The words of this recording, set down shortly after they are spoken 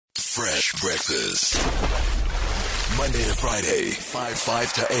Fresh breakfast. Monday to Friday,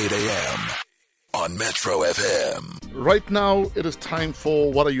 5 to 8 a.m. on Metro FM. Right now, it is time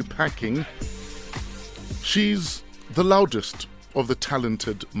for What Are You Packing? She's the loudest of the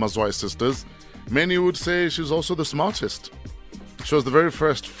talented Mazwai sisters. Many would say she's also the smartest. She was the very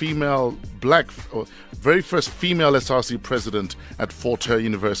first female SRC president at Fort Hare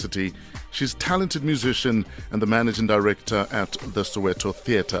University. She's a talented musician and the managing director at the Soweto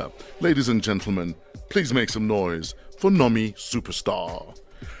Theatre. Ladies and gentlemen, please make some noise for Nomi Superstar.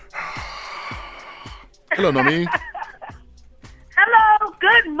 Hello, Nomi. Hello,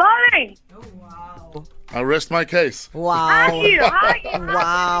 good morning. Oh, wow. I rest my case. Wow. How are you?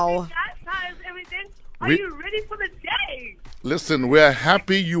 Wow. How's everything? Are you ready for the day? Listen, we're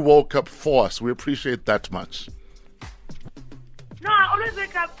happy you woke up for us. We appreciate that much. No, I always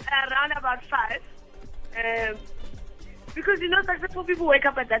wake up around about 5. Because, successful people wake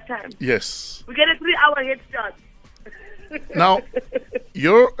up at that time. Yes. We get a 3-hour head start. Now,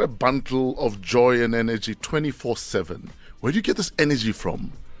 you're a bundle of joy and energy 24/7. Where do you get this energy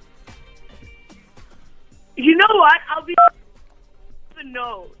from? You know what? I'll be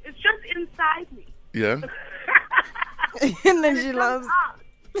no. It's just inside me. Yeah? And then she loves.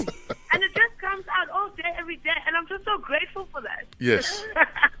 And it just comes out all day, every day. And I'm just so grateful for that. Yes.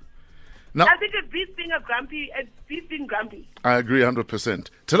 Now, I think it beats being grumpy. I agree 100%.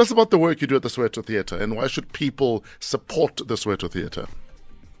 Tell us about the work you do at the Soweto Theatre and why should people support the Soweto Theatre?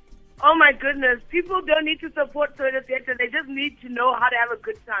 Oh my goodness. People don't need to support Soweto Theatre. They just need to know how to have a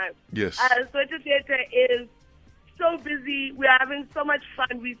good time. Yes. Soweto Theatre is so busy. We are having so much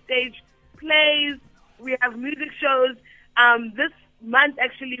fun. We stage plays. We have music shows. This month,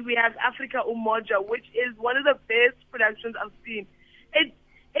 actually, we have Africa Umoja, which is one of the best productions I've seen.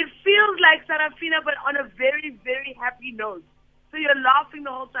 It feels like Sarafina, but on a very, very happy note. So you're laughing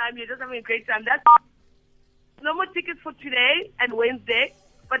the whole time. You're just having a great time. That's no more tickets for today and Wednesday,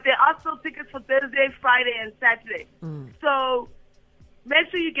 but there are still tickets for Thursday, Friday, and Saturday. So make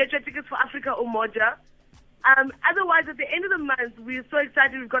sure you get your tickets for Africa Umoja. Otherwise, at the end of the month, we're so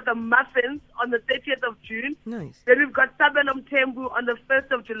excited. We've got the Muffins on the 30th of June. Nice. Then we've got Sabanam Tembu on the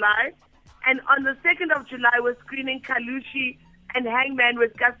 1st of July. And on the 2nd of July, we're screening Kalushi and Hangman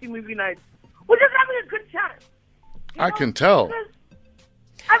with Gusty Movie Night. We're just having a good time. I can tell. Because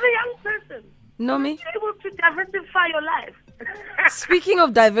as a young person, Nomi, you're able to diversify your life. speaking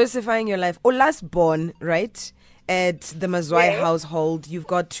of diversifying your life, Ola's born, right? At the Mazwai household, you've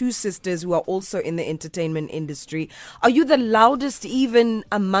got 2 sisters who are also in the entertainment industry. Are you the loudest even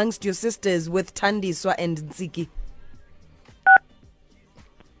amongst your sisters with Tandiswa and Nziki?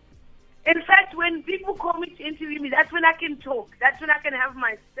 In fact, when people call me to interview me, that's when I can talk. That's when I can have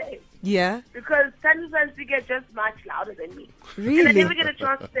my say. Yeah. Because Tandis and Nziki are just much louder than me. Really? And I never get a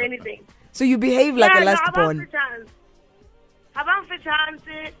chance to say anything. So you behave like a last born. About the chance,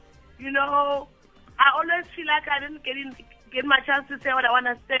 I always feel like I didn't get my chance to say what I want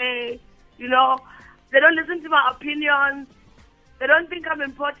to say. They don't listen to my opinions. They don't think I'm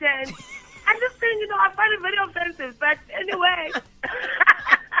important. I'm just saying, I find it very offensive. But anyway.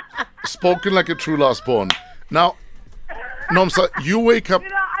 Spoken like a true last born. Now, Nomsa, you wake up.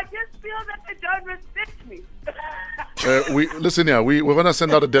 I just feel that they don't respect me. Listen here, we're going to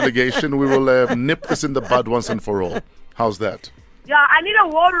send out a delegation. We will nip this in the bud once and for all. How's that? Yeah, I need a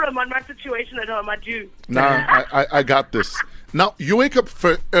war room on my situation at home. I do. Nah, I got this. Now, you wake up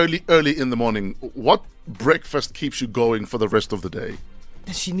early in the morning. What breakfast keeps you going for the rest of the day?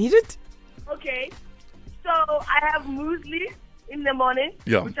 Does she need it? Okay. So I have muesli in the morning,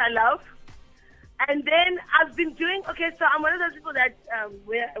 which I love. And then I've been doing, so I'm one of those people that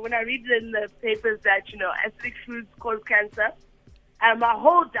when I read in the papers that, acidic foods cause cancer, my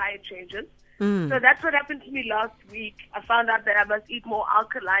whole diet changes. So that's what happened to me last week. I found out that I must eat more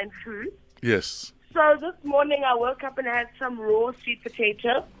alkaline food. Yes. So this morning I woke up and I had some raw sweet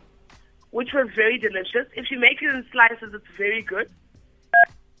potato, which was very delicious. If you make it in slices, it's very good.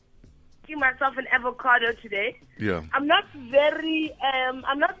 Making myself an avocado today. Yeah. I'm not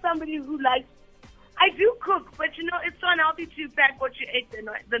somebody who likes, I do cook, but it's so unhealthy to pack what you ate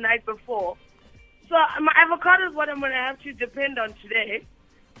the night before. So my avocado is what I'm going to have to depend on today.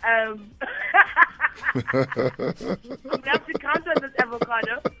 I'm going to have to count on this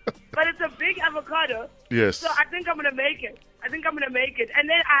avocado, but it's a big avocado. Yes. So I think I'm going to make it. And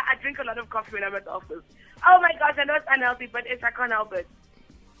then I drink a lot of coffee when I'm at the office. Oh my gosh, I know it's unhealthy, but I can't help it.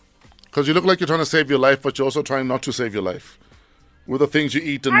 Because you look like you're trying to save your life, but you're also trying not to save your life with the things you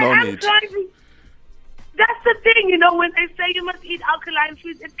eat and don't eat. That's the thing, when they say you must eat alkaline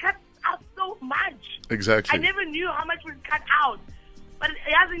foods, it cuts out so much. Exactly. I never knew how much was cut out. But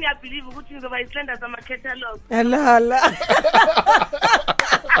yazi I believe ukuthi ngizoba islender sama catalog. Hello.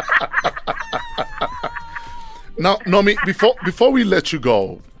 Now, Nomi, before we let you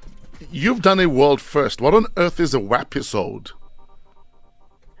go, you've done a world first. What on earth is a WAPisode?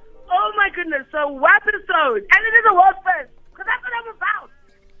 Oh my goodness! So WAPisode, and it is a world first because that's what I'm about.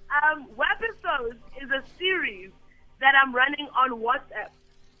 WAPisode is a series that I'm running on WhatsApp.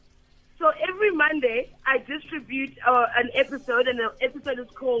 So every Monday, I distribute an episode, and the episode is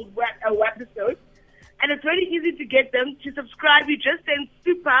called a WAPisode. And it's really easy to get them. To subscribe, you just send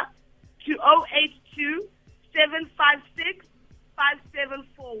super to 082 756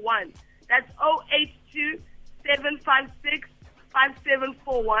 5741. That's 082 756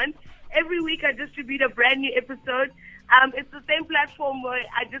 5741. Every week, I distribute a brand new episode. It's the same platform where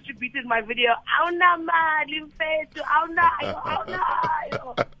I distributed my video.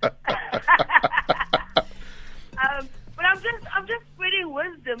 But I'm just spreading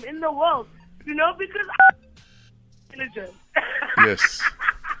wisdom in the world, because I'm intelligent. Yes.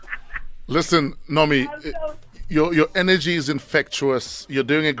 Listen, Nomi, your energy is infectious. You're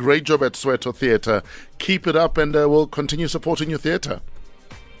doing a great job at Soweto Theatre. Keep it up, and we'll continue supporting your theatre.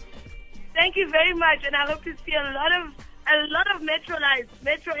 Thank you very much, and I hope to see a lot of Metro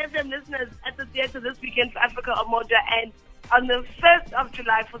FM listeners at the theatre this weekend for Africa Umoja, and on the 1st of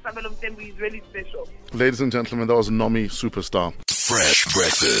July for Sabelo Mthembu is really special. Ladies and gentlemen, that was Nomi Superstar. Fresh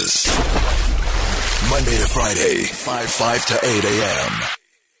breakfast. Monday to Friday, 5 to 8 a.m.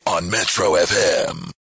 on Metro FM.